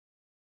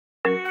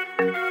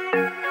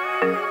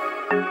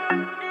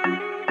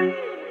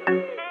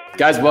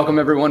Guys, welcome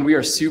everyone. We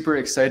are super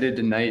excited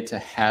tonight to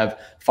have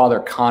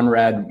Father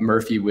Conrad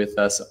Murphy with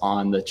us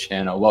on the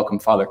channel. Welcome,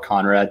 Father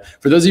Conrad.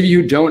 For those of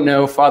you who don't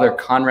know, Father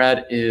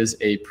Conrad is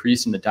a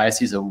priest in the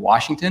Diocese of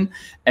Washington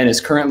and is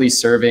currently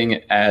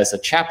serving as a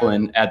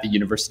chaplain at the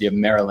University of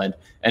Maryland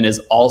and is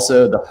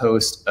also the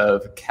host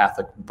of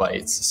Catholic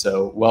Bytes.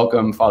 So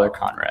welcome, Father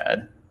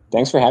Conrad.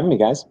 Thanks for having me,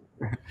 guys.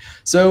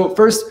 So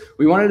first,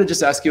 we wanted to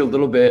just ask you a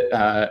little bit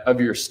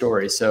of your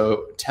story.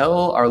 So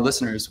tell our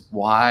listeners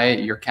why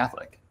you're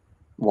Catholic.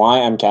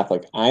 Why I'm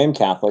Catholic. I am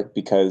Catholic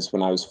because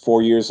when I was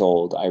 4 years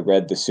old, I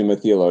read the Summa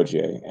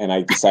Theologiae, and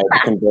I decided to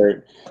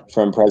convert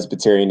from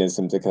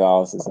Presbyterianism to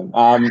Catholicism.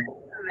 I'm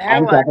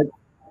Catholic.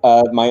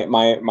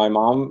 My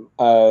mom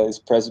was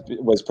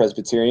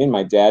Presbyterian.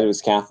 My dad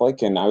was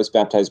Catholic, and I was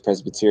baptized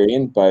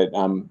Presbyterian. But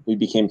we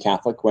became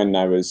Catholic when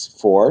I was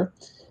 4,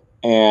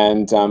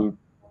 and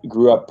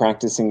grew up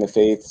practicing the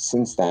faith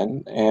since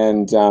then.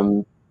 And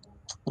so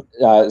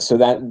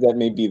that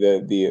may be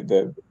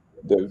the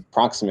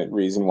proximate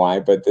reason why,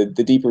 but the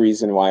deeper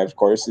reason why, of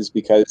course, is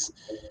because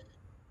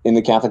in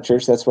the Catholic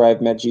Church, that's where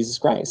I've met Jesus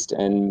Christ,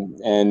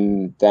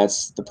 and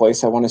that's the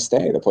place I want to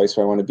stay, the place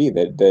where I want to be,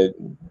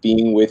 that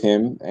being with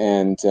him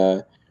and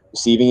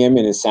receiving him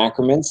in his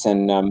sacraments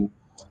and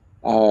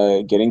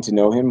getting to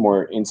know him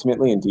more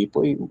intimately and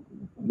deeply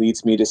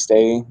leads me to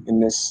stay in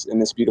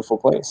this beautiful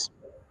place.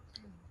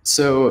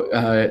 So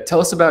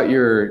tell us about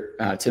your,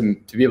 to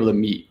be able to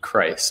meet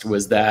Christ.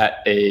 Was that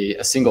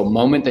a single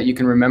moment that you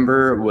can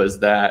remember? Was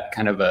that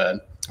kind of a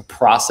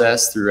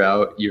process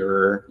throughout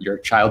your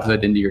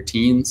childhood into your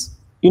teens?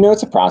 You know,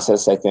 it's a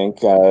process, I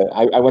think.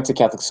 I went to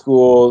Catholic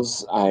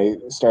schools. I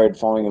started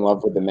falling in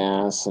love with the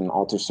Mass and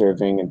altar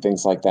serving and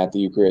things like that, the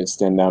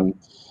Eucharist, and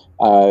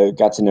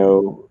got to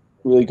know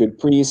really good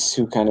priests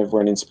who kind of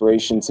were an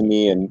inspiration to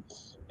me. And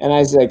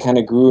as I kind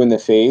of grew in the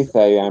faith,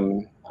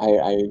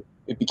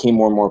 it became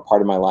more and more part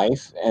of my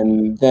life.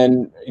 And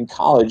then in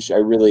college, I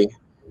really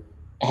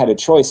had a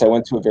choice. I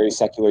went to a very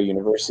secular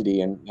university,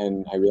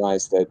 and I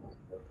realized that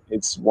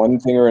it's one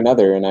thing or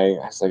another. And I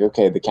was like,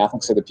 okay, the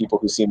Catholics are the people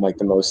who seem like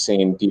the most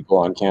sane people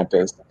on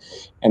campus,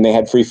 and they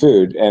had free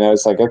food. And I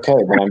was like, okay,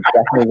 then I'm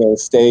definitely going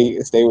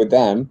to stay with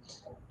them.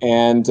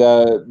 And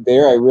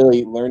there, I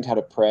really learned how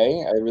to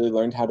pray. I really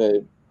learned how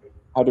to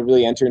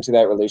really enter into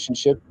that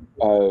relationship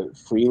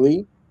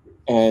freely,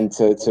 and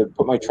to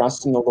put my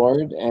trust in the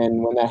Lord.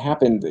 And when that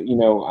happened, you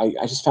know, I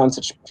just found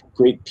such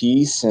great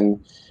peace.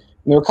 And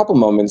there were a couple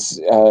moments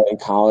in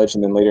college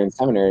and then later in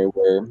seminary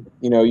where,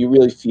 you know, you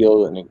really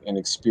feel and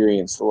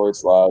experience the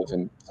Lord's love.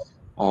 And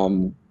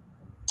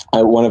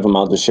one of them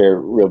I'll just share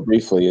real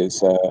briefly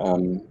is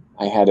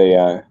I had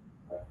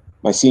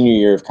my senior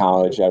year of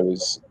college, I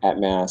was at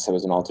Mass, I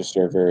was an altar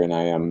server, and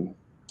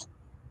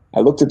I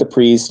looked at the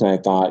priest and I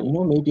thought, you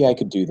know, maybe I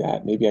could do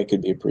that. Maybe I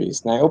could be a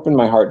priest. And I opened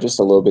my heart just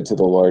a little bit to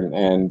the Lord,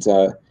 and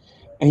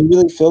he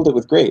really filled it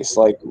with grace,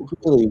 like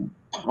really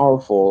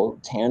powerful,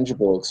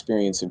 tangible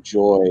experience of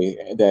joy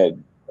that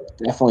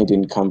definitely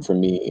didn't come from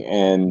me.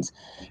 And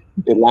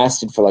it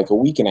lasted for like a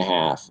week and a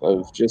half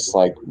of just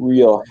like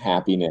real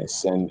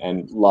happiness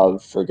and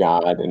love for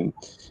God, and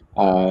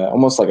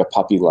almost like a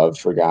puppy love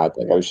for God.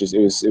 Like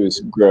it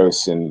was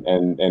gross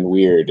and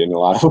weird in a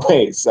lot of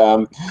ways.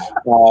 And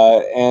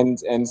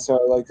so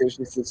like there's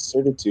just this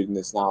certitude and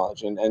this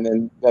knowledge, and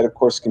then that of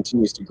course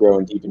continues to grow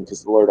and deepen,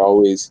 because the Lord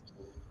always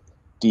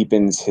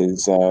deepens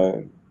his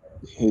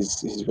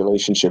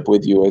relationship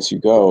with you as you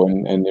go,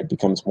 and it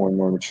becomes more and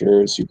more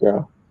mature as you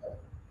grow.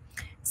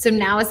 So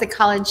now, as a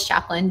college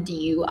chaplain, do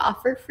you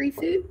offer free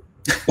food?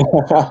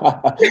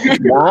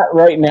 Not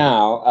right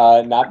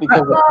now, not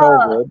because of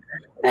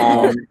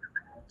COVID.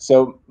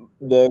 So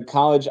the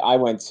college I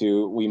went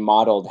to, we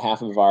modeled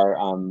half of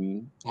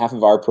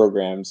our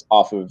programs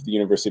off of the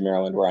University of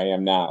Maryland, where I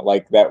am now.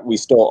 Like that, we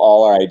stole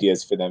all our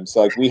ideas for them.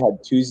 So like we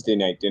had Tuesday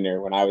night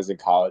dinner when I was in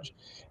college,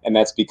 and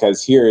that's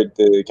because here at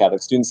the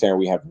Catholic Student Center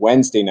we have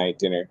Wednesday night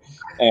dinner,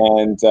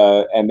 and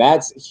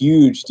that's a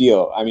huge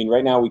deal. I mean,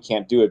 right now we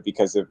can't do it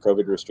because of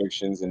COVID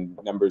restrictions and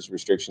numbers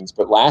restrictions.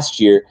 But last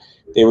year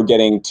they were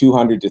getting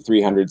 200 to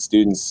 300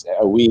 students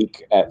a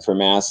week for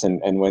Mass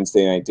and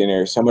Wednesday night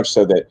dinner. So much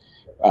so that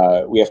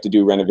we have to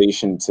do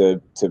renovation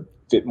to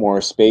fit more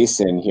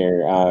space in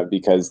here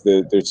because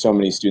there's so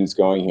many students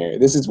going here.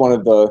 This is one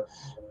of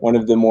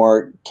the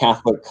more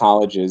Catholic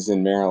colleges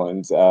in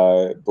Maryland,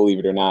 believe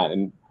it or not,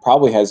 and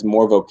probably has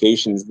more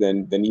vocations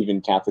than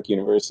even Catholic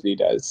University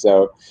does.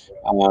 So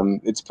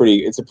it's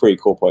a pretty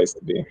cool place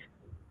to be.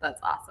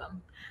 That's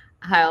awesome.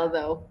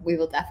 Although we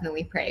will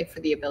definitely pray for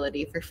the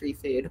ability for free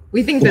food.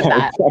 We think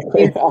that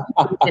is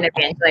an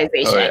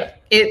evangelization. Oh,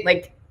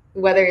 yeah.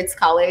 Whether it's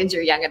college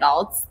or young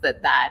adults,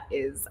 that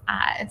is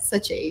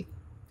such a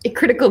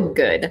critical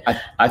good.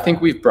 I think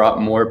we've brought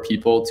more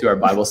people to our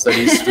Bible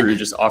studies through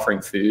just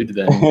offering food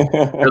than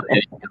really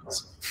anything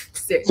else.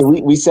 So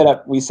we set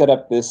up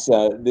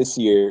this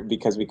year,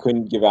 because we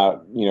couldn't give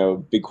out, you know,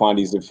 big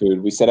quantities of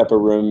food. We set up a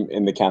room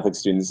in the Catholic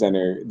Student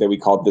Center that we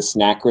called the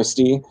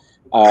Snackristy,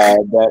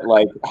 that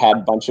like had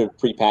a bunch of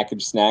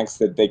prepackaged snacks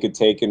that they could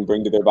take and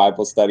bring to their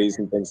Bible studies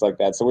and things like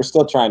that. So we're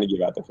still trying to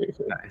give out the free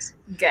food. Nice.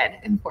 Good.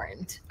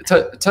 Important.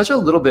 Touch a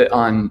little bit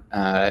on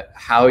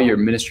how your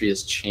ministry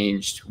has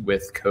changed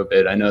with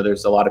COVID. I know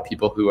there's a lot of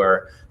people who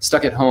are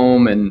stuck at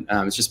home, and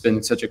it's just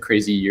been such a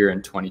crazy year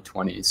in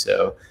 2020.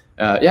 So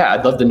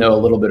I'd love to know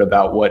a little bit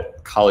about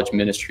what college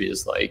ministry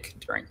is like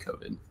during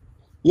COVID.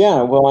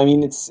 Yeah, well, I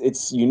mean,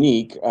 it's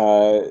unique,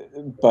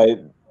 but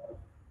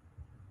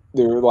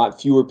there are a lot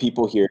fewer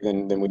people here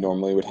than we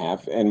normally would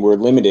have, and we're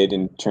limited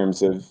in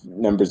terms of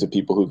numbers of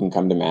people who can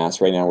come to Mass.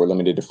 Right now, we're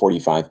limited to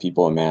 45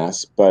 people a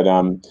Mass, but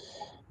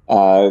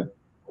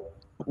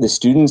the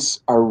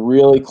students are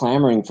really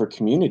clamoring for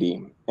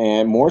community,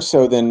 and more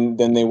so than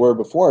they were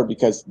before,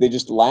 because they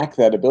just lack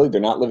that ability.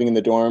 They're not living in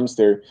the dorms.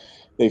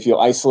 They feel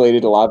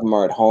isolated. A lot of them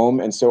are at home,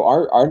 and so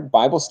our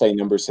Bible study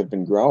numbers have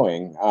been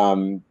growing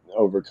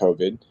over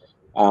COVID.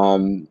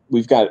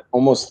 We've got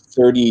almost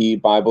 30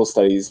 Bible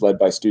studies led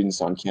by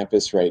students on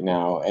campus right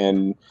now,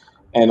 and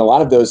a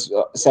lot of those,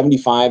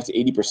 75 to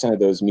 80% of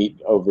those meet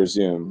over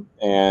Zoom,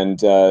 and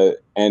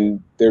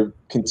they're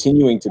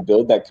continuing to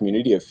build that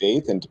community of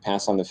faith and to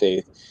pass on the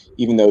faith,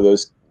 even though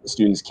those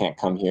students can't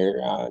come here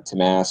to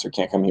Mass or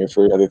can't come here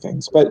for other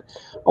things. But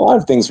a lot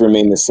of things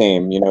remain the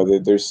same. You know,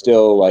 there's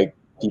still like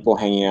people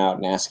hanging out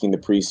and asking the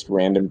priest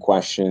random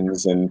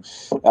questions, and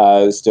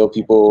still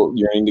people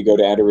yearning to go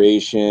to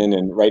adoration.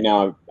 And right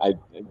now,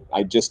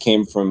 I just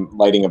came from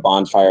lighting a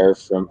bonfire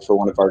for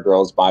one of our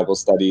girls' Bible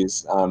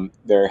studies.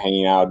 They're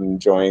hanging out and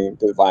enjoying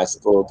the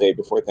last little day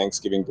before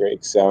Thanksgiving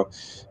break. So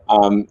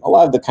a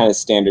lot of the kind of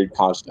standard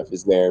college stuff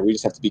is there. We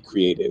just have to be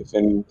creative,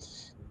 and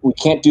we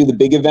can't do the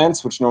big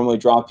events, which normally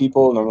draw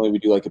people. Normally we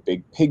do like a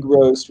big pig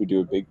roast, we do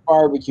a big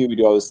barbecue, we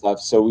do all this stuff.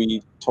 So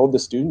we told the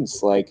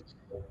students, like,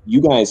 you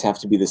guys have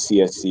to be the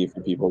CSC for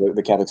people,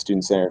 the Catholic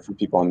Student Center for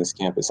people on this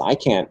campus. I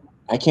can't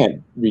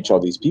reach all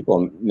these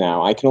people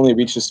now. I can only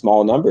reach a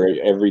small number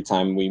every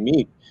time we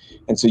meet.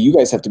 And so you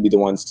guys have to be the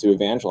ones to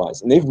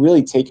evangelize. And they've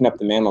really taken up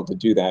the mantle to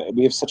do that.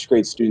 We have such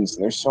great students,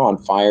 and they're so on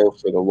fire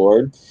for the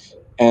Lord.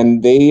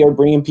 And they are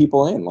bringing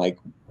people in. Like,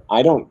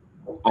 I don't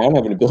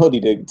have an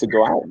ability to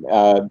go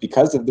out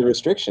because of the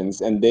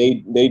restrictions, and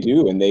they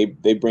do, and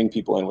they bring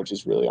people in, which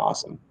is really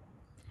awesome.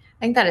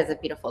 I think that is a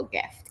beautiful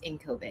gift in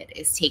COVID,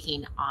 is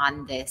taking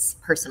on this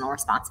personal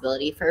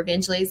responsibility for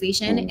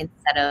evangelization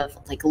instead of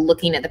like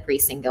looking at the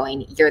priest and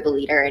going, you're the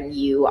leader and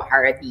you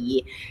are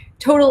the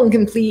total and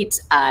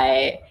complete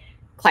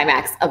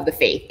climax of the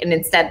faith. And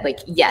instead, like,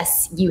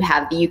 yes, you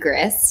have the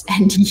Eucharist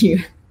and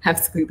you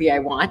absolutely, I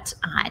want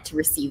to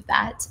receive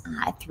that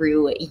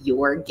through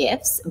your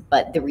gifts.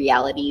 But the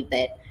reality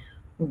that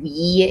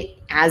we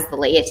as the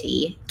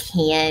laity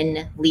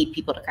can lead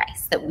people to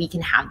Christ, that we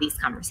can have these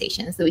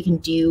conversations, that we can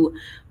do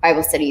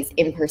Bible studies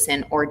in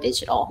person or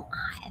digital,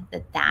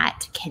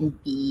 that can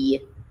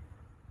be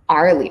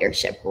our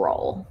leadership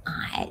role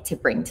to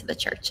bring to the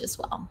church as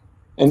well.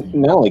 And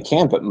not only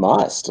can, but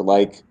must.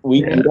 Like,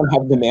 we don't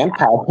have the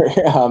manpower.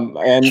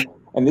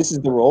 And this is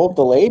the role of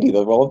the laity.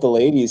 The role of the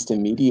laity is to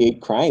mediate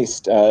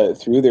Christ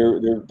through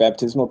their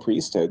baptismal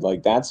priesthood.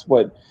 Like, that's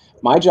what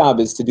my job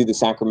is, to do the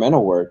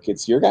sacramental work.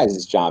 It's your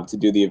guys' job to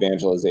do the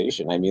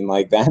evangelization. I mean,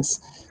 like, that's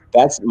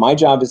my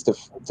job, is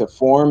to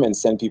form and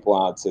send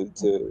people out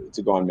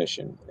to go on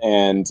mission.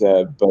 And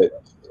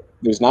but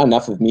there's not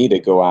enough of me to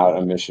go out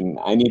on mission.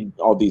 I need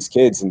all these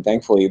kids, and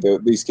thankfully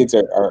these kids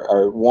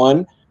are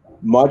one,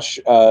 much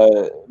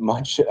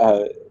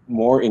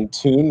more in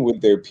tune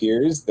with their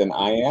peers than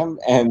I am,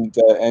 and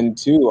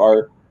two,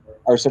 are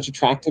such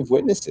attractive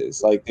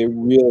witnesses. Like, they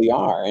really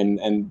are,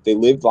 and they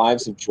live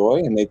lives of joy,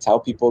 and they tell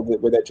people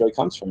where that joy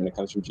comes from, and it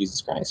comes from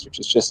Jesus Christ, which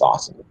is just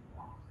awesome.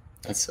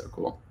 That's so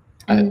cool.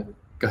 Go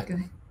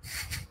ahead.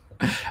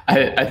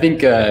 I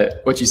think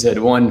what you said,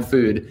 one,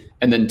 food,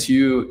 and then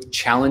two,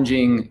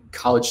 challenging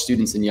college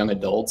students and young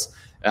adults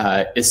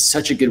is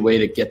such a good way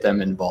to get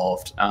them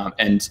involved,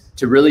 and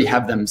to really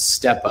have them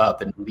step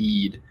up and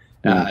lead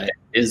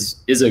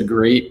is a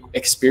great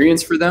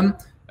experience for them,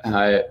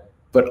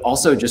 but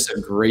also just a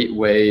great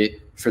way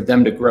for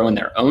them to grow in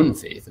their own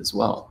faith as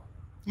well.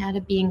 Yeah, to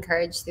be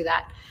encouraged through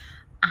that.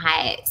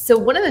 So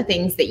one of the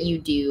things that you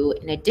do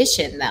in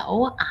addition,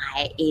 though,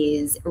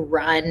 is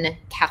run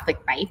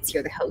Catholic Bytes.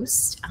 You're the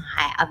host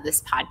of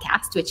this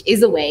podcast, which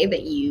is a way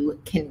that you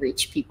can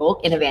reach people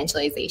in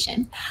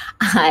evangelization.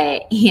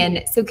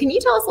 And so can you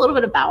tell us a little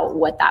bit about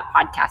what that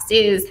podcast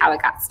is, how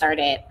it got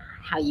started,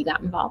 how you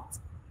got involved?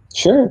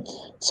 Sure.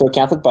 So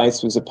Catholic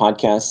Bytes was a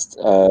podcast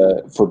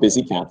for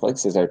busy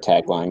Catholics, as our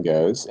tagline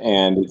goes.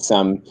 And it's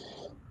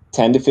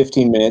 10 to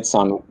 15 minutes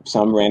on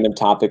some random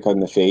topic on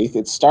the faith.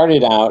 It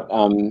started out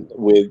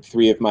with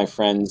three of my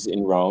friends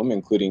in Rome,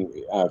 including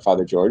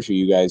Father George, who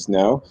you guys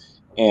know,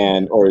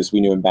 or as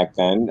we knew him back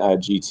then,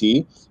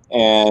 GT,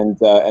 and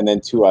then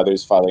two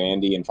others, Father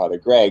Andy and Father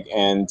Greg.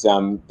 And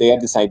they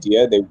had this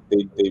idea. They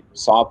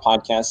saw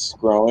podcasts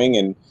growing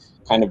and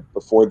kind of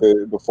before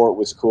it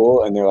was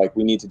cool, and they're like,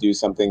 we need to do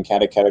something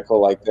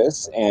catechetical like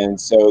this. And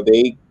so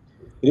they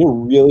did a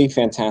really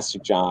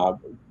fantastic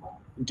job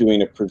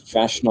doing a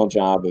professional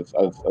job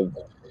of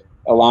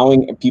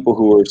allowing people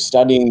who are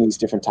studying these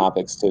different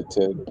topics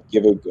to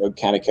give a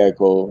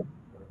catechetical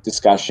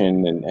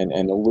discussion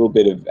and a little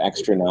bit of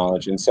extra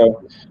knowledge. And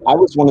so I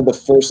was one of the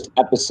first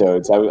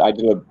episodes. I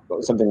did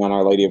something on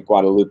Our Lady of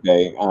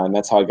Guadalupe, and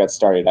that's how I got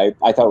started. I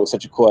thought it was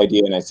such a cool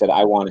idea, and I said,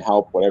 I want to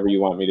help, whatever you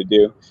want me to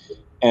do.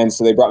 And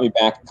so they brought me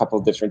back a couple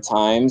of different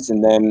times.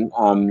 And then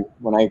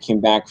when I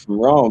came back from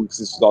Rome, because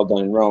this was all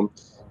done in Rome,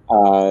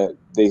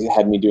 they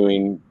had me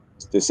doing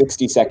the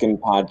 60-second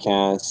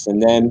podcasts.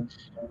 And then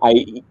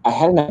I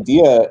had an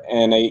idea,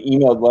 and I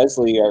emailed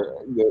Leslie,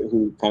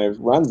 who kind of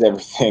runs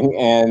everything.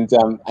 And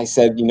I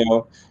said,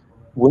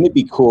 wouldn't it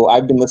be cool?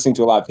 I've been listening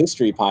to a lot of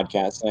history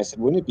podcasts, and I said,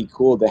 wouldn't it be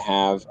cool to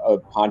have a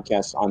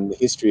podcast on the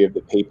history of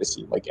the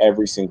papacy, like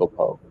every single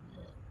pope?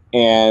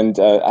 And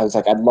I was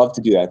like, I'd love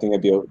to do that. I think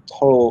that'd be a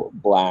total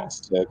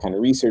blast to kind of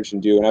research and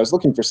do. And I was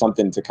looking for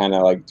something to kind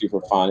of like do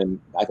for fun,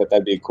 and I thought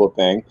that'd be a cool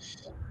thing.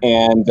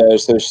 And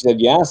so she said,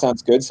 yeah,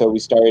 sounds good. So we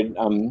started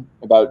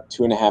about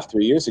 2.5,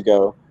 3 years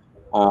ago.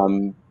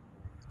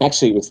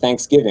 Actually, it was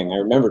Thanksgiving. I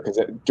remember because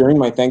during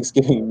my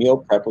Thanksgiving meal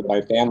prep with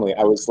my family,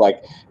 I was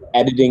like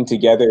editing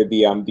together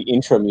the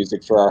intro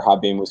music for our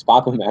Habemus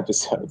Papam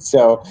episode.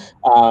 So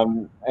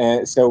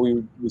so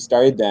we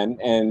started then,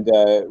 and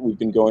we've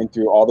been going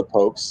through all the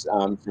popes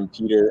from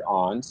Peter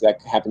on. So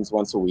that happens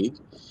once a week.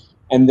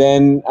 And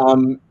then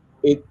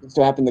it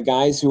so happened the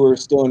guys who were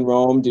still in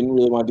Rome didn't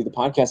really want to do the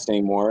podcast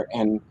anymore.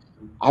 And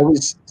I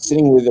was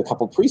sitting with a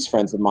couple priest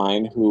friends of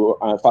mine who,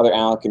 Father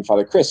Alec and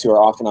Father Chris, who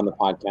are often on the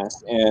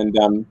podcast.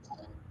 And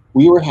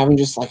we were having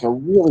just like a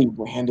really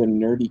random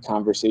nerdy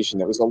conversation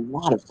that was a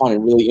lot of fun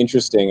and really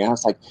interesting. And I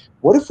was like,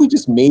 what if we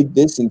just made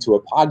this into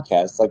a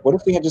podcast? Like, what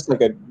if we had just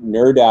like a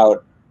nerd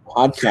out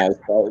podcast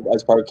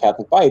as part of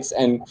Catholic Bytes?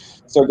 And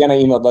so again, I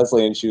emailed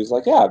Leslie, and she was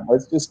like, yeah, why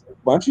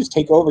don't you just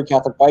take over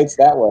Catholic Bytes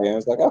that way? And I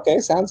was like, okay,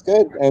 sounds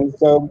good. And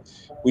so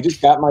we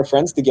just got my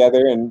friends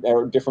together, and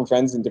different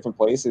friends in different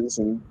places,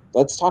 and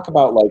let's talk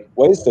about like,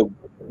 what is the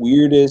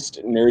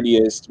weirdest,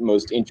 nerdiest,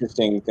 most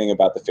interesting thing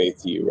about the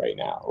faith to you right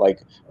now?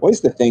 Like, what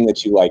is the thing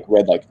that you like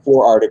read like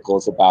 4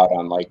 articles about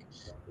on like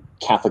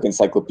Catholic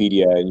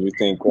Encyclopedia, and you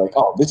think like,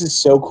 oh, this is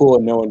so cool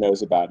and no one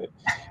knows about it?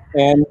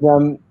 And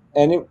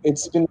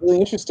it's been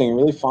really interesting,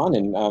 really fun,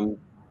 and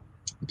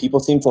people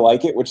seem to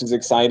like it, which is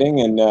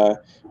exciting. And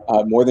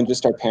more than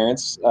just our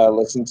parents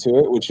listen to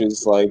it, which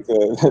is like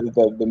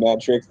the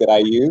metric that I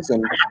use.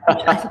 And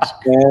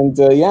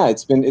yeah,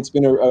 it's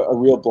been a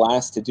real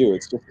blast to do.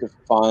 It's just a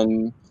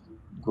fun,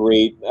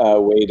 great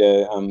way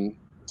to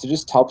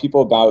just tell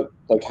people about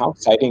like how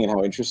exciting and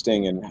how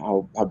interesting and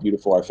how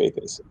beautiful our faith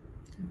is.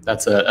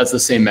 That's the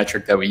same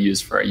metric that we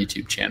use for our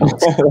YouTube channel.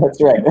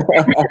 That's right.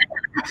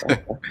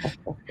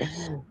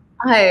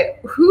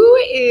 Who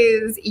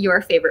is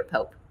your favorite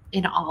pope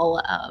in all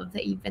of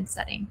that you've been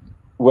studying?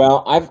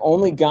 Well, I've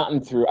only gotten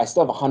through, I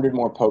still have 100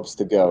 more popes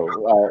to go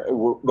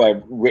that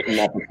I've written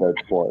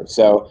episodes for.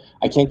 So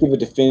I can't give a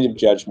definitive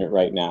judgment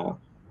right now.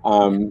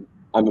 I'm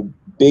a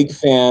big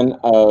fan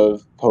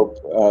of Pope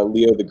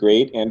Leo the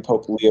Great and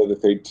Pope Leo the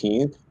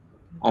 13th.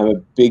 I'm a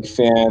big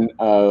fan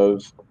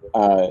of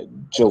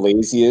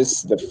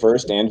Gelasius the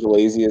First and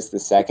Gelasius the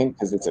Second,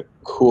 because it's a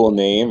cool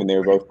name and they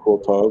were both cool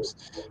popes.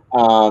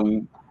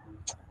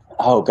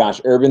 Oh gosh,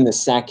 Urban II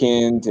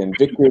and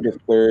Victor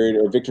III,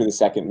 or Victor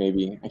II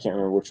maybe. I can't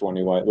remember which one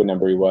he was, what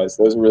number he was.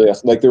 Those were really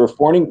awesome. Like the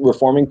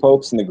reforming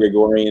popes in the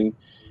Gregorian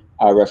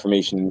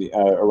Reformation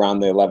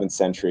around the 11th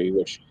century,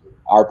 which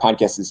our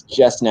podcast is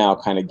just now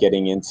kind of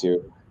getting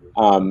into,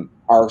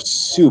 are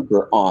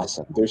super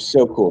awesome. They're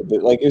so cool.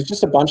 But like, it was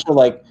just a bunch of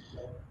like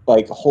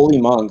holy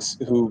monks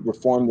who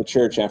reformed the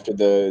church after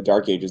the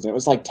Dark Ages, and it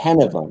was like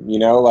 10 of them,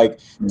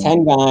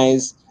 10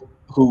 guys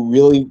who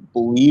really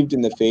believed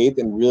in the faith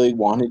and really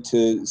wanted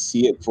to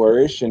see it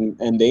flourish, and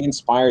they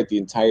inspired the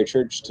entire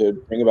church to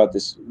bring about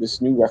this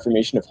new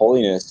reformation of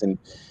holiness, and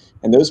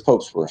those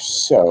popes were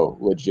so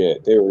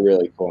legit. They were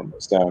really cool.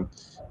 So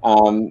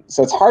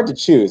it's hard to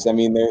choose. I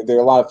mean, they're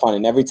a lot of fun,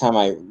 and every time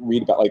I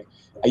read about, like,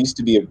 I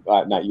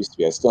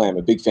still am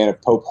a big fan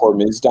of Pope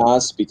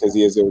Hormisdas, because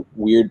he has a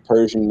weird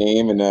Persian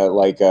name and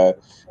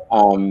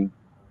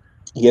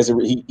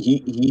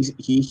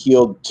he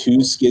healed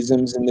 2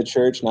 schisms in the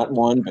church, not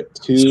 1 but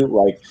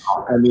 2.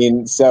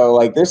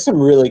 So there's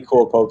some really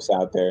cool popes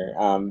out there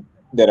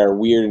that are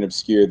weird and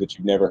obscure that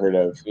you've never heard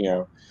of.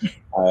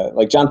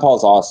 Like John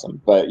Paul's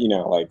awesome, but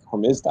like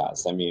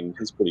Hormisdas, I mean,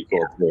 he's pretty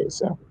cool too.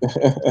 So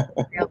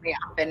we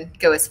often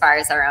go as far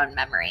as our own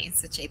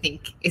memories, which I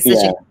think is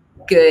such a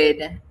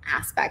good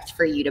aspect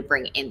for you to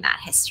bring in that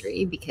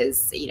history,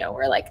 because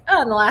we're like,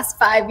 oh, in the last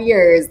 5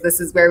 years this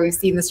is where we've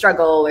seen the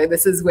struggle, or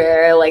this is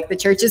where like the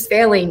church is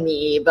failing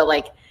me, but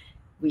like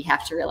we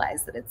have to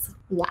realize that it's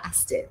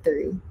lasted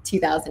through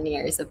 2,000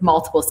 years of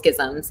multiple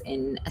schisms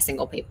in a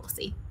single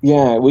papacy.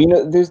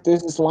 Well, there's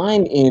this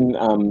line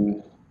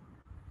in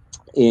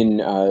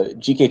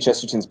G.K.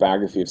 Chesterton's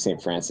biography of St.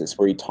 Francis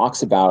where he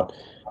talks about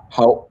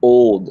how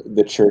old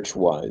the church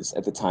was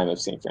at the time of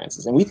St.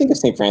 Francis. And we think of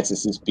St.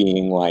 Francis as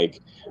being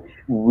like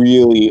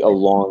really a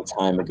long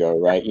time ago,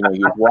 right? You know, he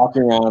was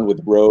walking around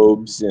with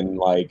robes and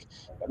like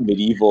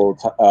medieval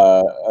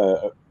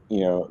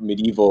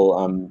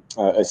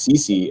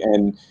Assisi,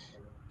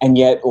 and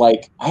yet,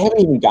 like, I haven't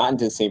even gotten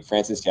to St.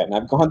 Francis yet, and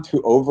I've gone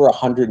through over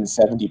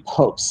 170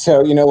 popes.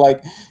 So, you know,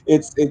 like,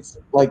 it's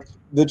like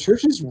the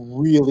church is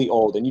really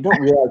old, and you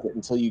don't realize it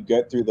until you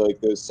get through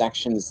those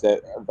sections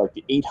that are like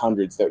the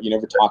 800s that you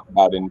never talk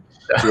about in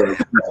your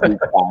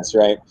class,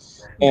 right?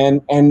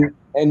 And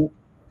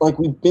like,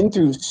 we've been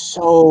through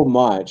so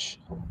much,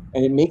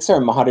 and it makes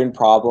our modern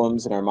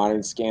problems and our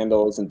modern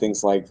scandals and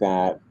things like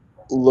that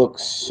look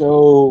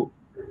so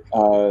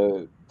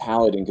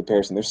pallid in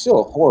comparison. They're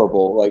still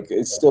horrible. Like,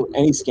 it's still,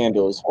 any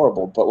scandal is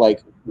horrible, but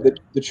like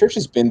the church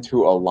has been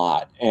through a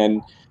lot.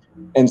 And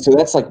so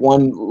that's like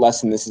one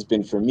lesson this has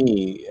been for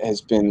me,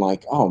 has been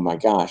like, oh my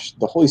gosh,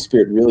 the Holy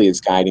Spirit really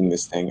is guiding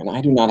this thing. And I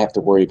do not have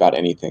to worry about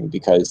anything,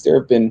 because there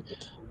have been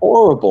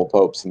horrible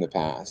popes in the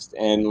past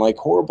and like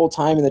horrible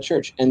time in the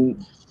church.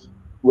 And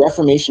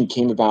Reformation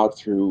came about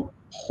through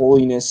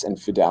holiness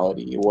and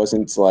fidelity. It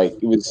wasn't like,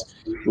 it was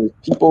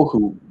people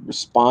who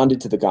responded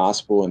to the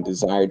gospel and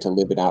desired to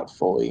live it out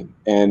fully.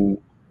 And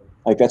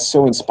like, that's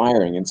so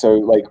inspiring. And so,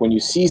 like, when you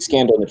see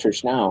scandal in the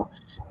church now,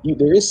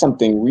 there is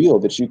something real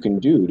that you can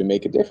do to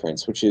make a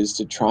difference, which is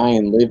to try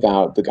and live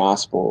out the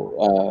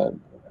gospel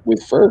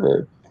with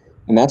fervor.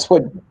 And that's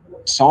what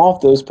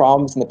solved those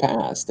problems in the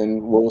past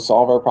and will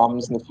solve our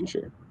problems in the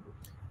future.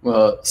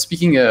 Well,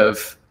 speaking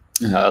of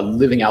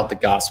living out the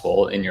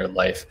gospel in your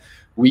life,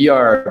 we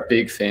are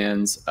big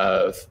fans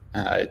of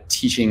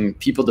teaching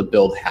people to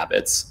build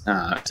habits.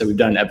 So we've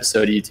done a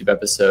YouTube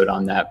episode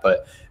on that.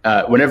 But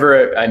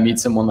whenever I meet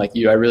someone like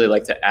you, I really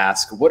like to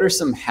ask, what are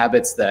some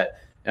habits that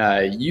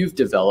you've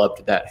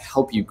developed that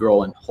help you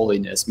grow in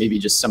holiness? Maybe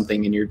just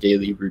something in your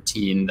daily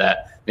routine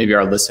that maybe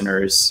our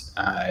listeners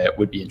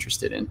would be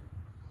interested in.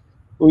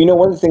 Well, you know,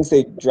 one of the things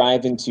they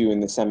drive into in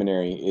the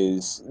seminary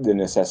is the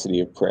necessity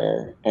of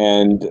prayer.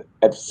 And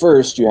at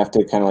first you have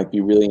to kind of like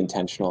be really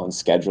intentional and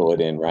schedule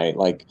it in, right?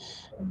 Like,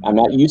 I'm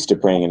not used to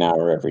praying an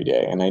hour every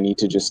day, and I need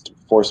to just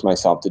force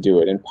myself to do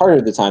it. And part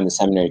of the time the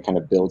seminary kind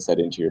of builds that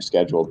into your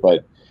schedule,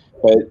 but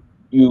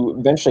you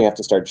eventually have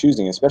to start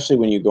choosing, especially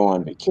when you go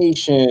on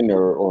vacation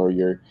or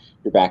you're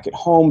back at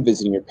home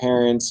visiting your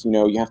parents. You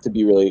know, you have to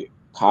be really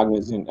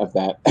cognizant of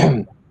that.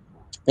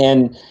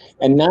 And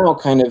now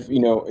kind of, you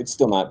know, it's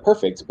still not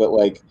perfect, but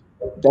like,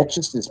 that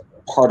just is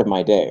part of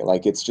my day.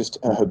 Like, it's just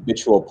a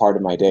habitual part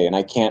of my day, and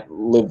I can't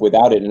live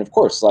without it. And of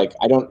course, like,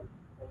 I don't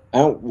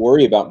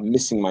worry about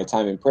missing my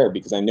time in prayer,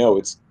 because I know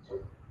it's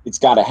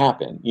got to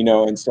happen, you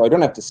know. And so I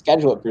don't have to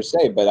schedule it per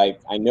se, but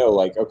I know,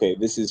 like, okay,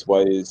 this is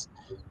what is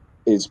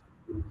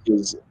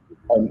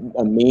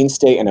a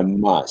mainstay and a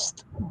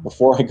must.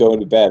 Before I go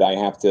to bed, I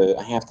have to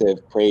have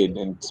prayed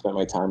and spent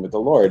my time with the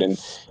Lord, and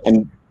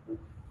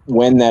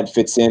when that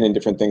fits in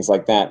different things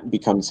like that,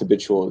 becomes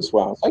habitual as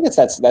well. So I guess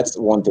that's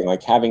one thing,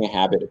 like having a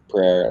habit of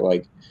prayer,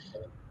 like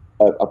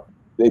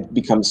it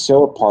becomes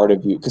so a part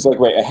of you. Because like,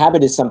 right, a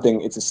habit is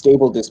something, it's a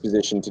stable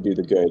disposition to do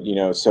the good, you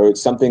know. So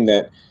it's something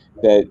that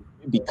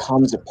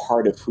becomes a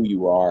part of who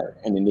you are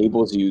and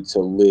enables you to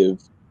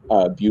live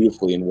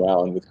beautifully and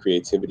well and with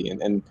creativity.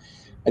 And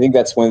I think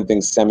that's one of the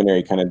things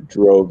seminary kind of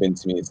drove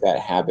into me, is that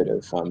habit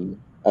of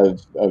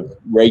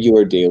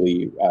regular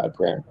daily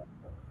prayer.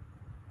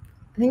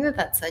 I think that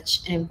that's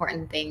such an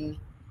important thing,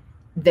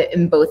 that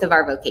in both of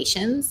our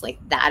vocations, like,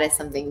 that is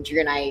something. Drew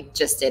and I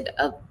just did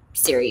a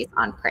series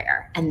on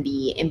prayer and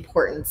the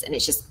importance, and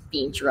it's just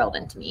being drilled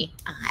into me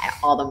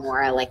all the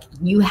more. Like,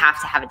 you have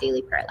to have a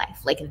daily prayer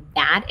life. Like,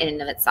 that in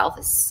and of itself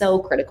is so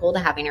critical to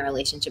having a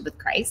relationship with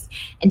Christ,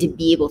 and to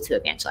be able to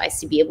evangelize,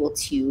 to be able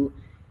to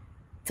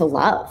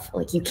love.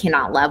 Like, you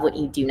cannot love what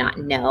you do not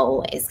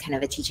know, is kind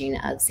of a teaching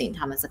of St.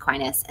 Thomas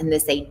Aquinas. And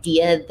this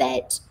idea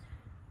that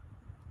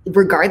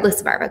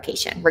regardless of our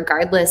vocation,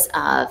 regardless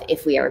of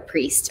if we are a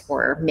priest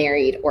or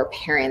married or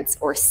parents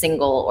or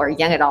single or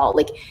young adult,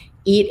 like,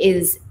 it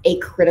is a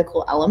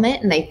critical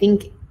element. And I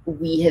think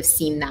we have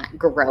seen that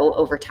grow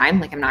over time.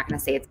 Like, I'm not going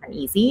to say it's been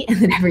easy and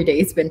that every day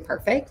has been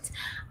perfect.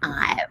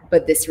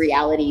 But this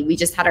reality, we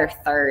just had our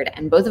third,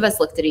 and both of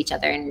us looked at each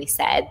other and we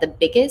said the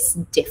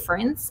biggest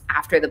difference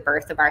after the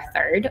birth of our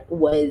third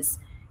was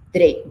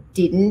that it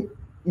didn't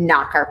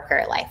knock our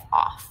prayer life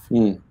off.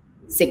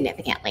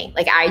 Significantly.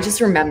 Like, I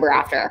just remember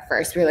after our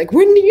first, we were like,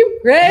 when do you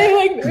pray?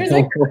 Like, there's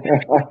like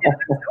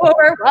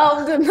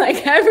overwhelmed, and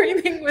like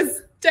everything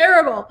was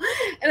terrible.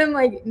 And I'm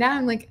like, now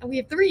I'm like, oh, we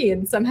have three.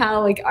 And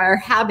somehow, like, our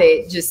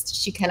habit just,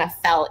 she kind of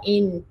fell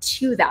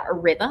into that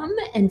rhythm,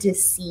 and to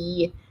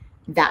see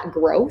that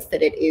growth,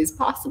 that it is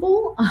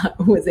possible,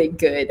 was a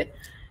good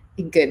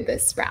good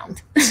this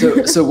round.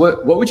 So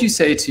what would you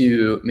say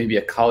to maybe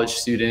a college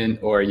student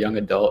or a young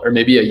adult or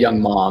maybe a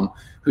young mom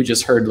who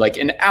just heard like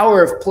an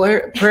hour of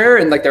prayer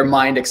and like their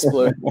mind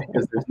exploded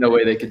because there's no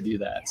way they could do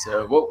that?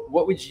 So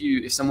what would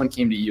you, if someone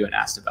came to you and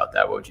asked about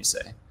that, what would you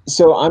say?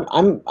 So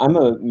I'm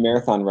a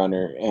marathon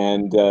runner,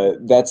 and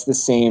that's the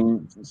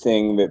same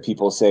thing that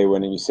people say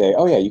when you say,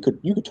 "Oh yeah, you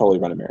could totally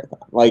run a marathon."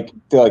 Like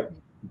they're like,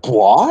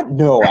 "What?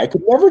 No, I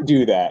could never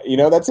do that.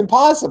 That's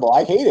impossible.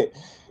 I hate it."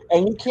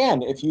 And you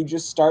can if you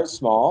just start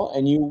small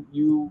and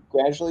you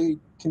gradually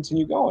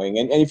continue going,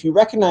 and if you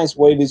recognize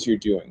what it is you're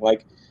doing.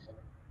 Like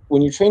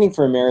when you're training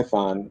for a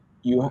marathon,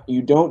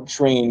 you don't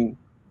train.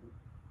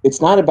 It's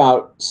not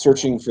about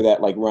searching for that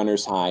like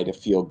runner's high to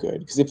feel good.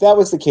 Because if that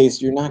was the case,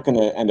 you're not going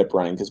to end up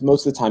running, because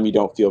most of the time you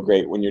don't feel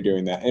great when you're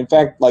doing that. In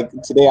fact, like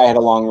today I had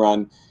a long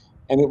run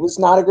and it was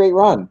not a great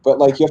run, but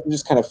like you have to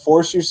just kind of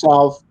force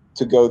yourself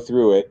to go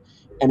through it.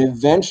 And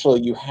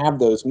eventually you have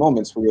those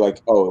moments where you're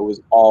like, oh, it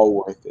was all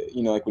worth it.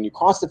 Like when you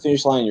cross the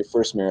finish line in your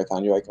first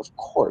marathon, you're like, of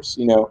course,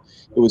 it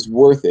was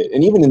worth it.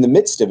 And even in the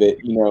midst of it,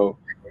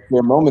 there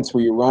are moments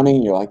where you're running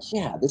and you're like,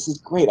 yeah, this is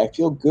great. I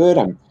feel good.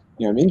 I'm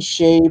in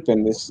shape,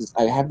 and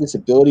I have this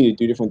ability to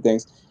do different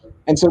things.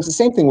 And so it's the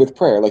same thing with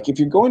prayer. Like if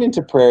you're going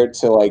into prayer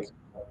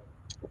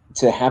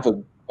to have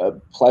a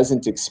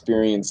pleasant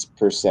experience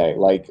per se,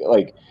 like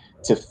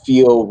to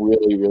feel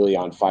really, really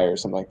on fire or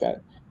something like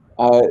that,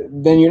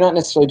 then you're not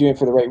necessarily doing it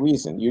for the right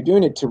reason. You're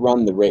doing it to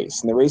run the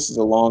race, and the race is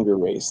a longer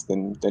race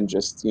than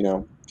just,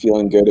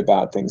 feeling good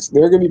about things.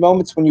 There are going to be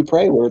moments when you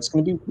pray where it's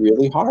going to be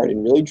really hard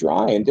and really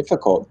dry and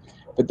difficult.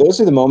 But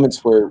those are the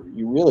moments where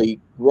you really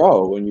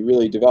grow and you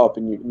really develop,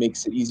 and it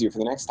makes it easier for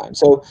the next time.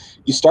 So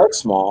you start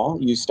small.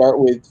 You start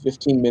with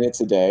 15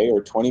 minutes a day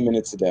or 20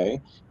 minutes a day,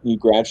 and you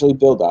gradually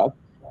build up,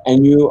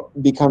 and you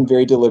become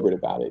very deliberate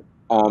about it.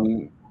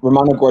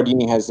 Romano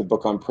Guardini has a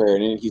book on prayer,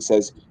 and in it he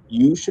says,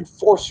 you should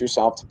force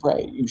yourself to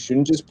pray. You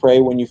shouldn't just pray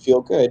when you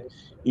feel good.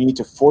 You need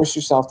to force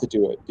yourself to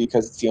do it,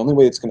 because it's the only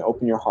way that's going to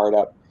open your heart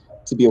up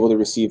to be able to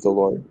receive the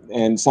Lord.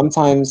 And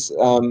sometimes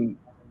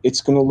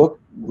it's going to look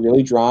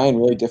really dry and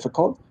really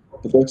difficult,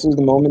 but those are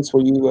the moments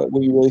where you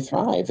really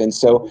thrive. And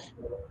so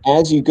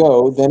as you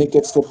go, then it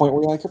gets to the point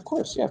where you're like, of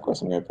course I'm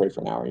going to pray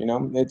for an hour.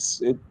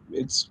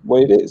 It's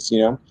what it is.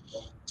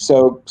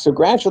 So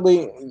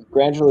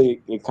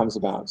gradually it comes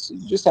about. So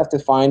you just have to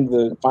find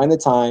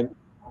the time.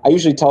 I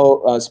usually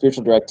tell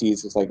spiritual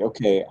directees, it's like,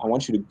 okay, I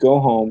want you to go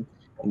home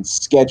and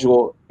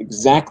schedule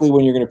exactly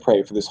when you're going to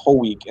pray for this whole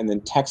week, and then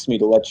text me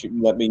to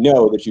let me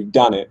know that you've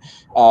done it,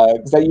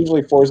 because that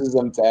usually forces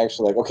them to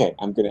actually like, okay,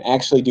 I'm going to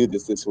actually do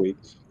this week.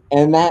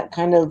 And that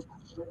kind of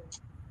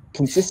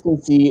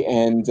consistency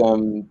and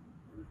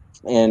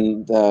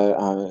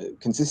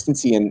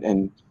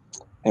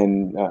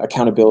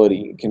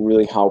accountability can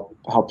really help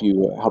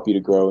you to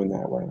grow in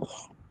that way.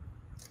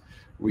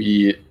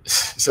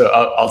 So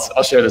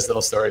I'll share this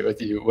little story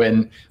with you.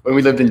 When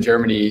we lived in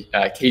Germany,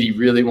 Katie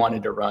really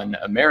wanted to run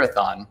a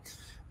marathon.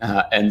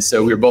 And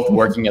so we were both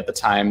working at the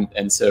time.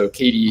 And so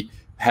Katie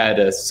had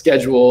a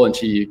schedule, and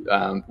she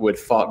would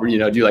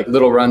do like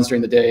little runs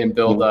during the day and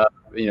build up,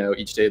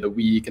 each day of the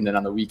week. And then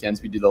on the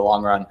weekends, we do the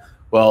long run.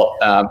 Well,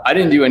 I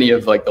didn't do any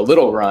of like the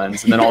little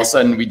runs. And then all of a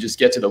sudden we just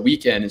get to the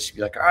weekend and she'd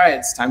be like, all right,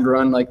 it's time to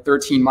run like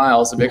 13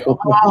 miles. I'd be like,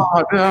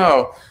 oh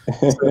no.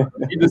 So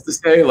needless to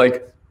say,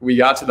 like, we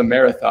got to the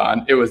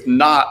marathon. It was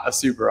not a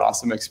super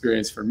awesome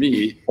experience for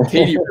me.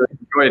 Katie really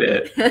enjoyed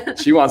it.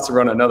 She wants to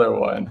run another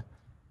one.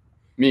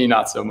 Me,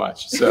 not so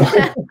much. So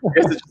I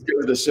guess it just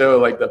goes to show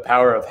like the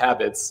power of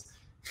habits.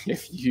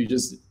 If you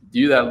just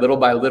do that little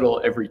by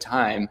little every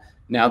time,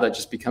 now that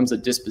just becomes a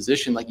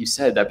disposition, like you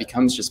said, that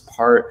becomes just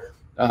part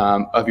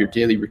of your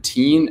daily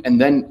routine.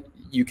 And then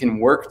you can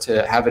work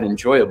to have it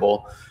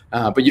enjoyable.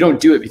 But you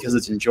don't do it because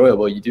it's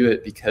enjoyable. You do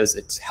it because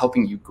it's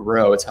helping you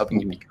grow. It's helping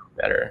you become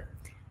better.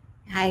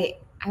 I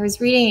was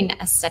reading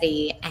a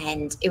study,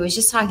 and it was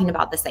just talking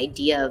about this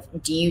idea of,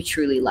 do you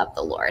truly love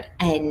the Lord?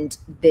 And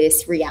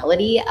this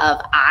reality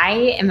of,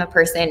 I am a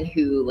person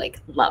who like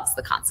loves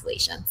the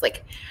consolations.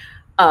 Like,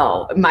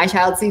 oh, my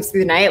child sleeps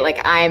through the night,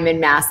 like I'm in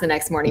mass the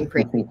next morning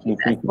praying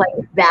Jesus. Like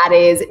that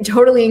is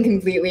totally and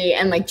completely.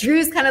 And like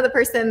Drew's kind of the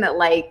person that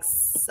like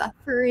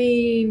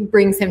suffering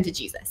brings him to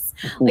Jesus.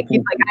 Like he's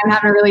like, I'm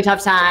having a really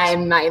tough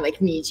time. I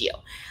like need you.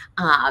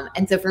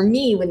 And so for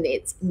me, when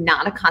it's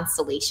not a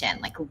constellation,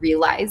 like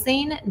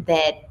realizing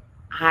that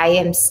I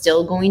am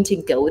still going to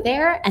go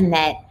there, and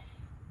that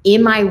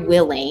am I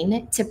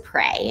willing to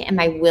pray? Am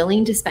I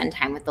willing to spend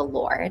time with the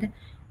Lord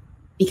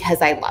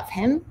because I love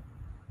him?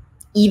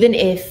 Even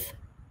if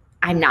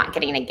I'm not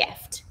getting a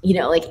gift,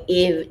 like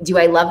do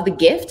I love the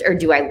gift or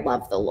do I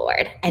love the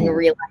Lord? And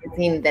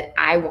realizing that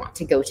I want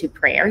to go to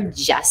prayer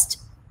just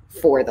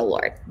for the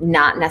Lord,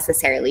 not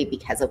necessarily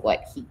because of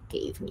what he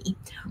gave me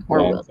or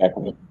will.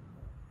 Exactly.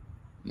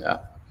 Yeah.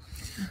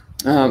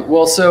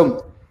 Well,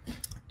 so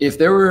if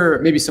there were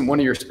maybe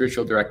one of your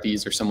spiritual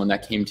directees or someone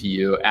that came to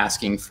you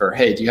asking for,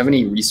 hey, do you have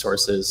any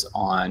resources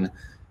on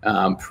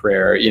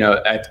prayer.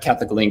 At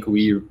Catholic Link,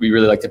 we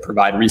really like to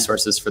provide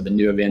resources for the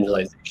new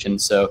evangelization.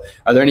 So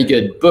are there any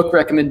good book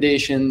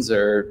recommendations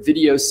or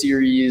video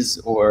series,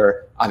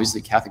 or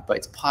obviously Catholic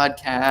Bytes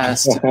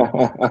Podcast?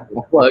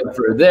 Plug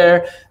for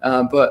there.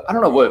 But I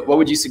don't know, what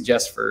would you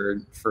suggest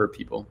for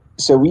people?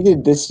 So we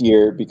did this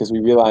year, because we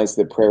realized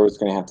that prayer was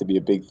going to have to be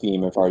a big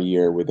theme of our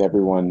year with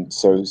everyone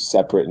so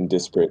separate and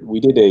disparate. We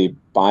did a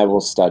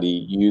Bible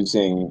study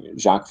using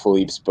Jacques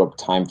Philippe's book,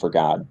 Time for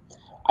God.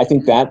 I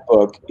think that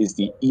book is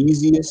the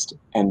easiest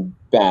and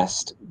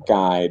best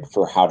guide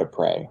for how to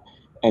pray.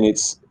 And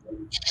it's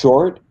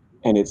short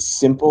and it's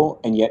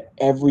simple, and yet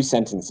every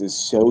sentence is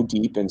so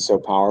deep and so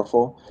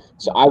powerful.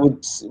 So I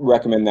would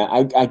recommend that.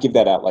 I give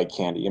that out like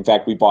candy. In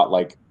fact, we bought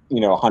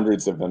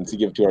hundreds of them to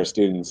give to our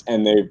students,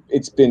 and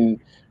it's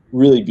been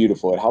really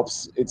beautiful.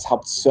 It's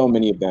helped so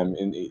many of them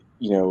in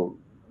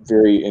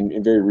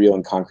very real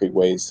and concrete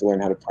ways to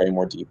learn how to pray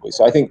more deeply.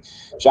 So I think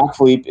Jacques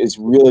Philippe is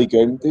really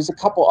good. There's a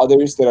couple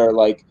others that are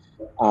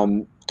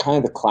kind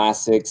of the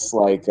classics,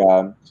 like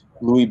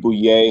Louis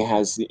Bouillet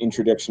has the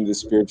Introduction to the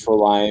Spiritual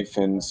Life,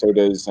 and so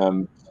does I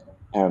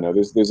don't know.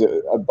 There's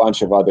a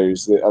bunch of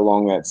others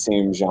along that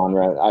same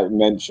genre. I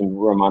mentioned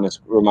Romano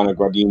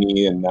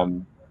Guardini,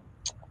 and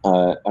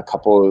a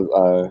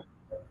couple.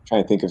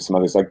 Trying to think of some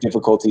others, like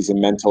Difficulties in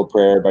Mental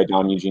Prayer by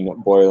Don Eugene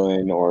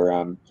Boylan,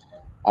 or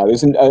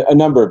there's a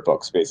number of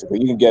books. Basically,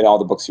 you can get all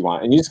the books you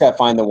want, and you just got to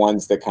find the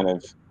ones that kind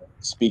of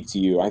speak to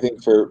you. I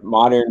think for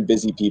modern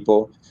busy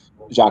people,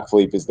 Jacques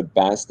Philippe is the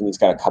best, and he's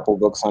got a couple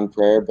books on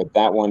prayer, but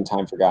that one,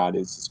 Time for God,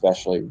 is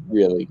especially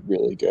really,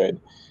 really good.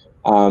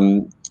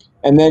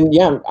 And then,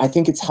 I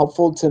think it's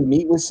helpful to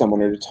meet with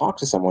someone or to talk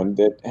to someone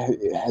that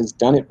has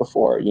done it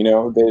before.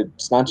 That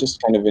it's not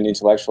just kind of an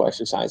intellectual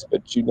exercise,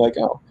 but you'd like,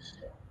 oh,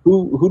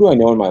 who do I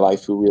know in my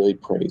life who really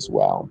prays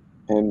well,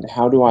 and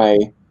how do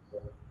I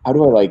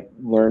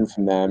learn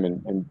from them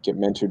and get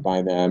mentored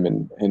by them,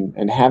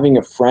 and having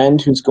a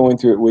friend who's going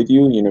through it with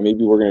you.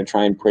 Maybe we're going to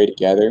try and pray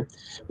together.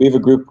 We have a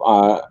group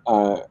on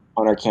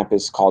our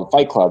campus called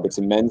Fight Club. It's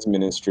a men's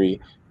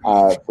ministry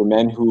for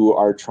men who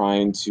are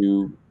trying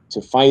to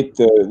fight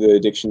the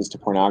addictions to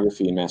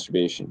pornography and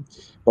masturbation.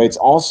 But it's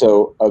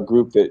also a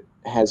group that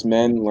has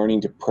men learning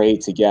to pray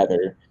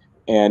together,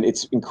 and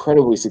it's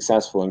incredibly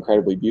successful,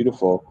 incredibly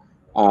beautiful.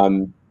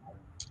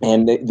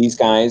 And these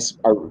guys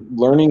are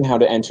learning how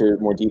to enter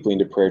more deeply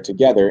into prayer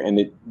together,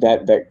 and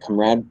that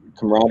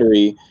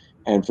camaraderie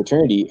and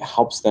fraternity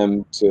helps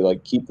them to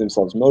keep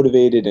themselves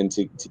motivated and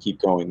to keep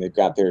going. They've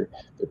got their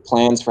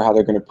plans for how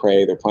they're going to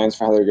pray, their plans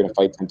for how they're going to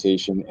fight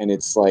temptation, and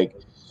it's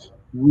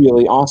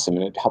really awesome.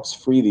 And it helps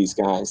free these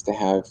guys to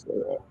have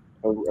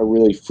a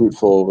really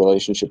fruitful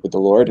relationship with the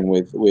Lord and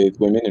with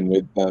women and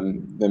with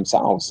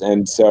themselves.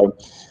 And so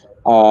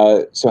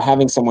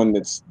having someone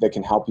that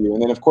can help you.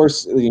 And then, of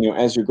course,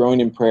 as you're growing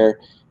in prayer,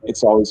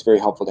 it's always very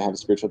helpful to have a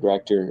spiritual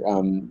director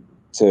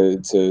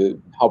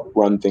to help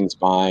run things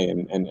by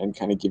and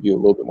kind of give you a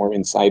little bit more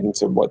insight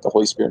into what the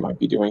Holy Spirit might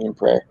be doing in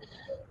prayer.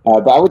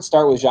 But I would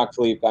start with Jacques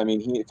Philippe. I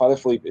mean, Father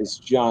Philippe is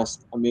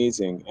just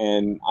amazing,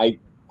 and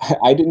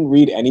I didn't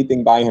read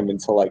anything by him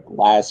until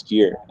last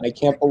year. I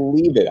can't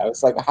believe it. I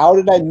was like, how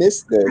did I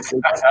miss this?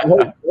 It's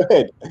so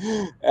good.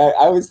 I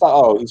always thought,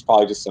 oh, he's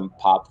probably just some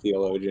pop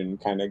theologian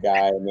kind of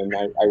guy. And then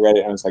I read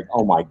it and I was like,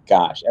 oh my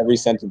gosh, every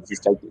sentence is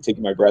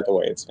taking my breath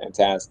away. It's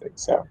fantastic.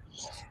 So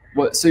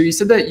you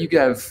said that you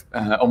have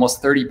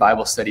almost 30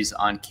 Bible studies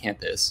on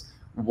campus.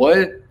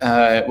 What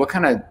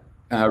kind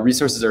of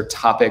resources or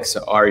topics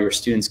are your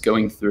students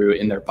going through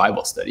in their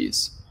Bible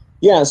studies?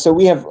 Yeah, so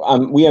we have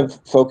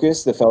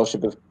Focus, the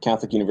Fellowship of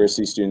Catholic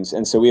University Students,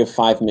 and so we have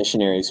 5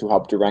 missionaries who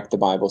help direct the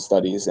Bible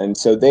studies, and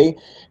so they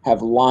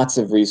have lots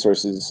of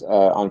resources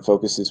on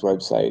Focus's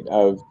website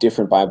of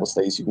different Bible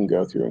studies you can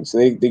go through, and so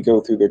they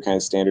go through their kind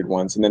of standard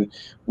ones, and then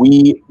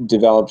we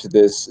developed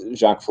this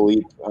Jacques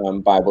Philippe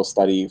Bible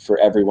study for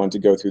everyone to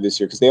go through this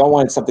year, because they all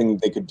wanted something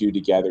that they could do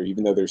together,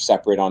 even though they're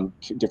separate on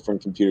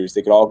different computers.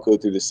 They could all go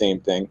through the same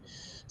thing,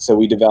 so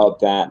we developed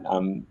that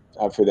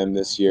for them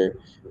this year.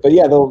 But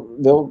yeah,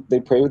 they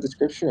pray with the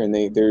scripture, and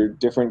they're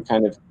different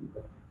kind of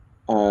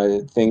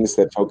things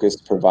that Focus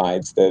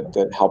provides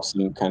that helps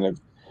them kind of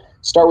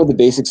start with the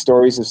basic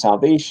stories of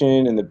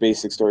salvation and the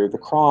basic story of the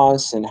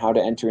cross and how to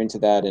enter into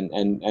that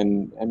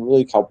and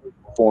really help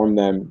form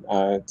them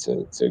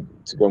to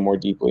go more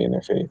deeply in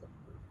their faith.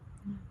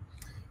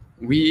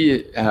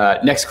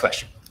 Next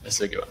question. This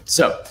is a good one.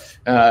 So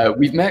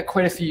we've met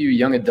quite a few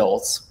young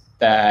adults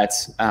that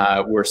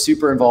were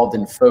super involved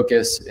in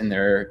Focus in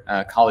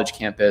their college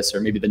campus, or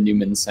maybe the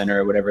Newman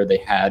Center or whatever they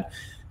had.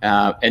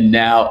 And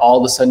now all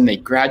of a sudden they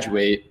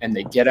graduate and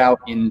they get out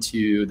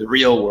into the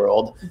real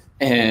world.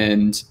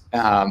 And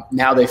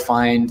now they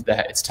find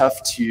that it's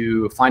tough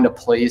to find a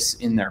place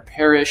in their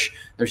parish.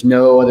 There's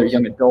no other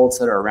young adults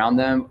that are around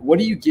them. What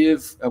do you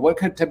give? What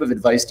kind of type of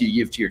advice do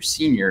you give to your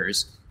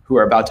seniors who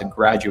are about to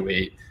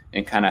graduate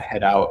and kind of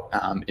head out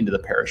into the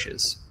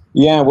parishes?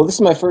 Yeah, well, this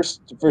is my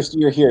first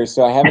year here,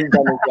 so I haven't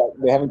done it yet.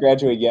 They haven't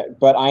graduated yet,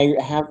 but I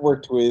have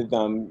worked with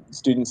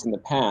students in the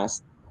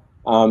past.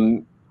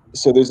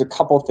 so there's a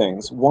couple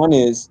things. One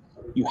is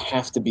you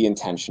have to be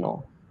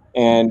intentional.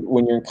 And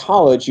when you're in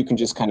college, you can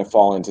just kind of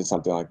fall into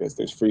something like this.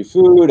 There's free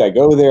food. I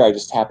go there. I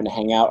just happen to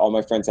hang out. All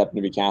my friends happen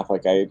to be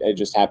Catholic. I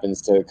just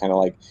happens to kind of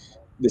like,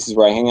 this is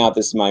where I hang out.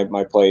 This is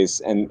my place.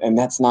 And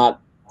that's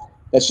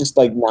just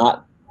like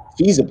not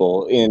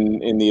feasible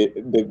in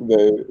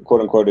the quote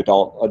unquote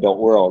adult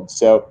world.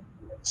 So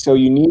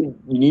you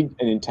need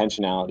an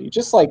intentionality.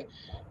 Just like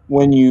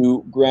when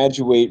you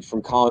graduate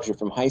from college or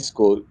from high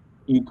school,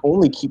 you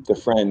only keep the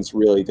friends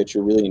really that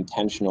you're really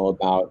intentional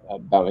about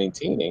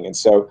maintaining. And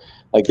so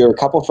like there were a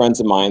couple of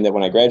friends of mine that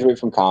when I graduated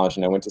from college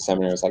and I went to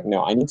seminary, I was like,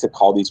 no, I need to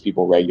call these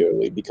people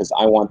regularly because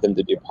I want them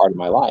to be a part of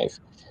my life.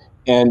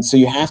 And so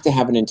you have to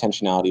have an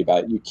intentionality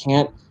about it. You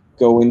can't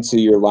go into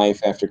your life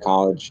after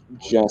college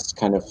just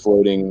kind of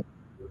floating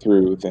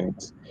through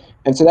things.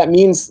 And so that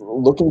means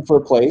looking for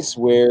a place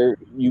where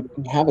you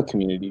can have a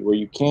community, where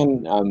you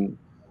can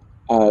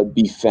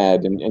be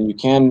fed and you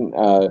can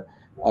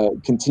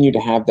continue to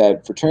have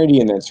that fraternity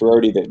and that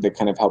sorority that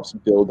kind of helps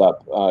build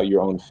up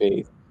your own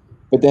faith.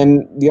 But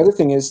then the other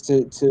thing is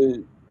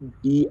to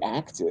be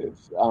active.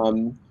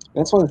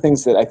 That's one of the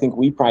things that I think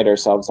we pride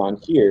ourselves on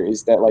here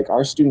is that like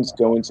our students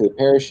go into the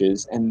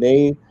parishes and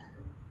they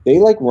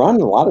like run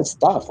a lot of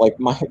stuff. Like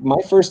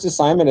my first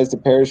assignment as a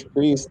parish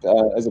priest,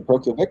 as a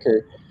parochial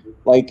vicar,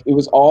 like it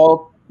was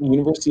all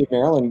University of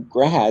Maryland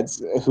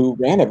grads who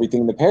ran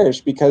everything in the parish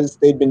because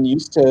they'd been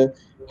used to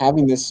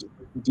having this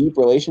deep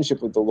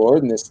relationship with the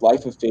Lord and this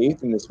life of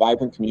faith and this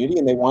vibrant community,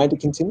 and they wanted to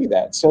continue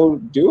that. So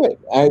do it.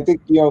 I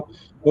think,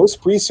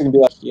 most priests are gonna be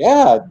like,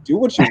 yeah, do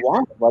what you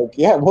want. Like,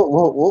 yeah,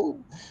 we'll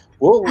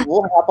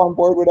hop on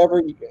board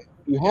whatever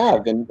you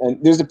have. And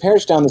there's a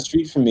parish down the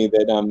street from me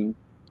that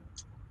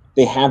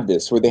they have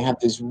this, where they have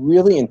this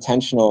really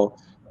intentional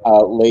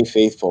lay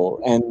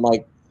faithful, and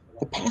like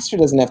the pastor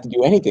doesn't have to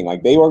do anything.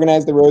 Like they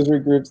organize the rosary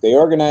groups, they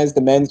organize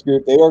the men's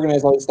group, they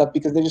organize all this stuff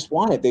because they just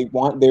want it.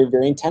 They're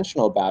very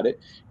intentional about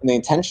it, and they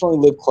intentionally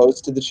live close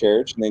to the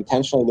church, and they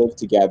intentionally live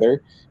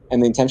together,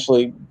 and they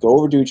intentionally go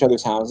over to each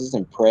other's houses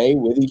and pray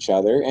with each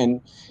other,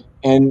 and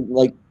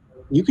like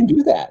you can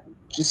do that.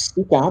 Just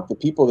seek out the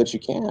people that you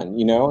can,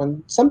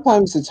 and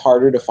sometimes it's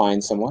harder to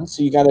find someone,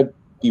 so you got to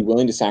be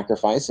willing to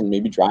sacrifice and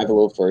maybe drive a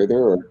little further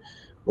or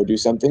do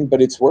something,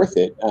 but it's worth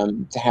it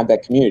to have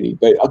that community.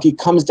 But it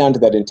comes down to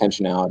that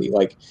intentionality.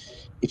 Like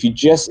if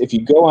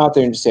you go out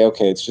there and just say,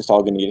 okay, it's just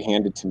all going to get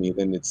handed to me,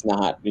 then it's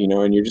not,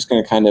 and you're just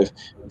going to kind of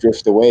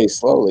drift away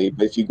slowly.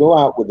 But if you go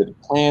out with a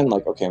plan,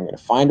 like, okay, I'm going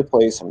to find a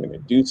place, I'm going to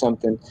do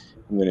something,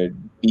 I'm going to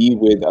be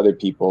with other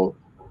people,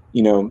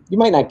 you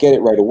might not get it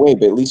right away,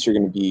 but at least you're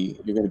going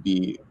to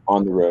be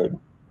on the road.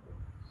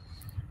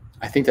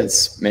 I think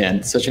that's,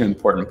 such an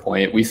important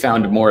point. We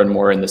found more and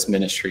more in this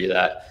ministry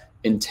that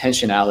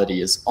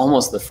intentionality is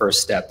almost the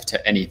first step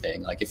to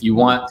anything. Like if you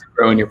want to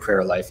grow in your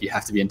prayer life, you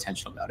have to be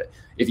intentional about it.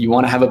 If you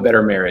want to have a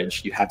better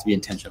marriage, you have to be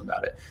intentional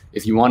about it.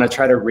 If you want to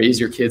try to raise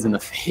your kids in the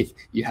faith,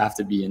 you have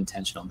to be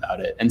intentional about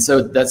it. And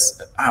so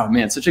that's,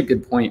 such a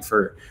good point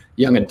for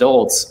young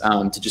adults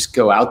to just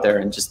go out there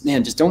and just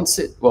don't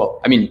sit.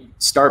 Well,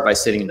 start by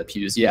sitting in the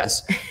pews,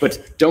 yes,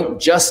 but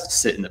don't just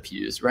sit in the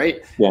pews,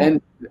 right? Yeah.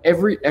 And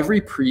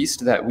every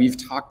priest that we've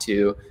talked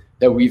to,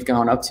 that we've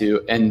gone up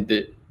to,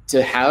 and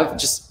to have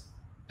just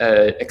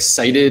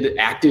excited,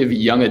 active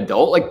young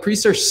adult, like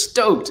priests are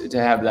stoked to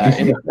have that,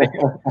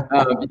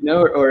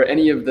 or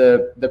any of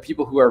the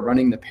people who are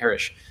running the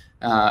parish.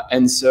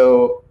 And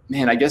so,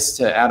 I guess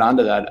to add on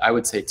to that, I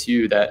would say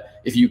too,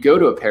 that if you go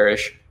to a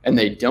parish and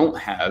they don't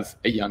have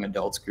a young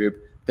adults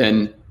group,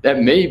 then that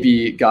may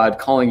be God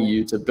calling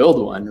you to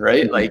build one,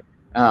 right?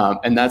 Mm-hmm.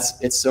 And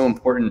it's so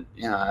important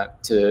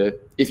to,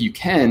 if you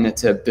can,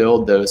 to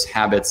build those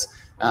habits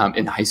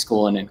in high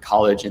school and in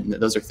college. And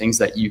those are things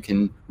that you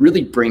can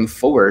really bring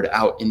forward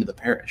out into the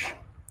parish.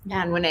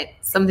 Yeah. And when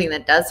it's something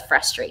that does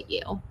frustrate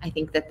you, I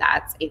think that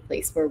that's a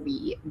place where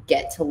we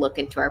get to look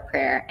into our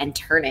prayer and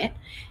turn it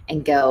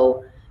and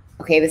go,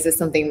 okay, this is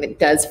something that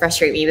does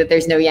frustrate me, that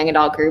there's no young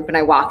adult group, and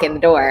I walk in the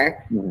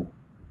door. Mm-hmm.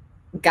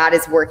 God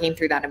is working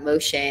through that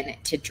emotion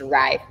to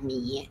drive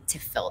me to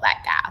fill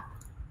that gap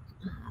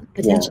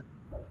potentially.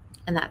 Yeah.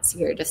 And that's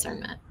your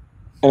discernment.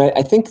 And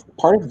I think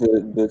part of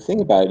the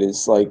thing about it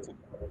is like,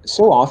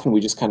 so often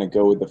we just kind of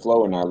go with the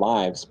flow in our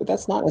lives, but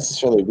that's not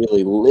necessarily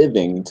really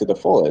living to the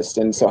fullest.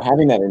 And so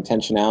having that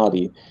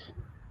intentionality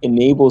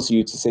enables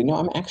you to say, no,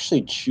 I'm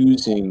actually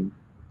choosing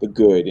the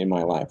good in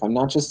my life. I'm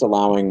not just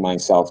allowing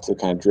myself to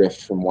kind of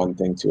drift from one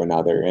thing to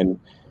another. And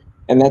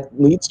that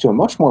leads to a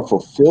much more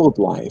fulfilled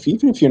life.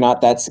 Even if you're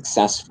not that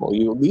successful,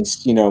 you at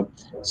least,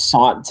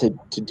 sought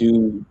to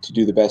do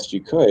the best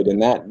you could.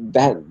 And that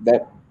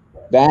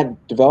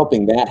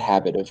developing that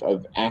habit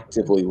of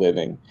actively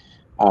living,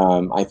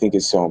 I think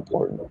is so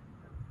important.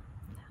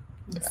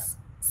 Yeah.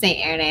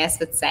 St. Irenaeus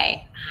would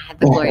say,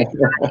 the glory of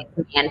God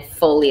is man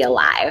fully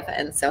alive.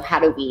 And so how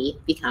do we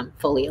become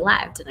fully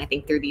alive? And I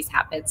think through these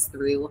habits,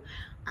 through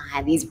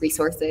these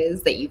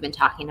resources that you've been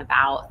talking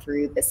about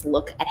through this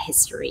look at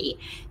history,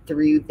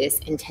 through this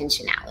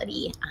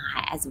intentionality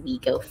as we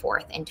go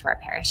forth into our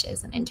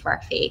parishes and into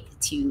our faith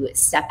to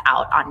step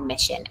out on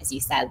mission. As you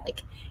said,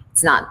 like,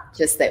 it's not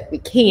just that we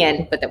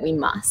can, but that we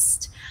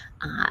must,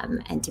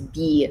 and to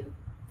be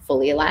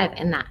fully alive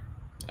in that.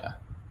 Yeah.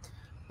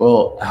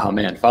 Well, oh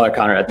man, Father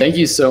Conrad, thank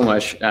you so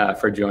much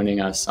for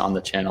joining us on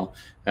the channel.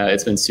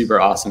 It's been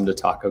super awesome to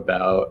talk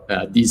about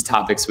these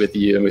topics with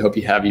you, and we hope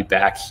you have you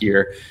back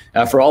here.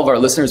 For all of our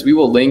listeners, we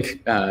will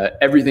link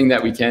everything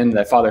that we can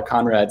that Father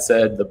Conrad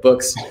said, the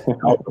books,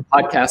 the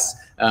podcasts,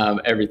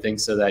 everything,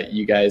 so that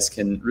you guys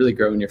can really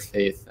grow in your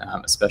faith,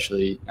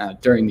 especially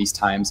during these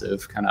times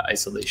of kind of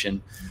isolation.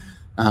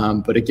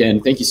 But again,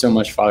 thank you so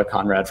much, Father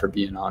Conrad, for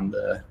being on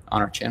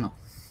our channel.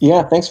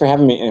 Yeah, thanks for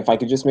having me. And if I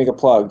could just make a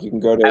plug, you can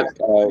go to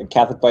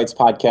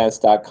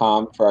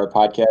CatholicBytesPodcast.com for our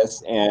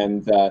podcast.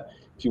 And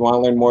if you want to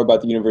learn more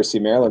about the University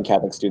of Maryland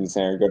Catholic Student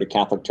Center, go to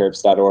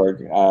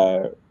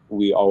CatholicTerps.org.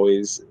 We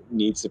always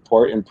need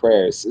support and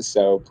prayers.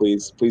 So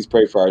please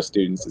pray for our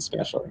students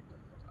especially.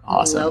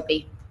 Awesome.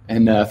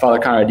 And Father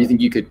Conrad, do you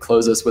think you could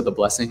close us with a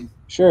blessing?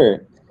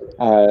 Sure.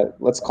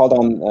 Let's call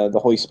down the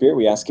Holy Spirit.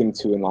 We ask him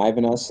to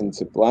enliven us and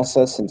to bless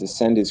us and to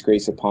send his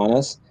grace upon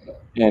us.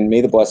 And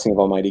may the blessing of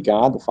Almighty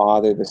God, the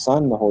Father, the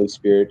Son, and the Holy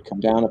Spirit come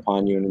down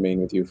upon you and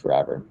remain with you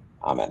forever.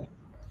 Amen.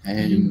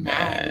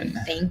 Amen.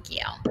 Thank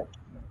you.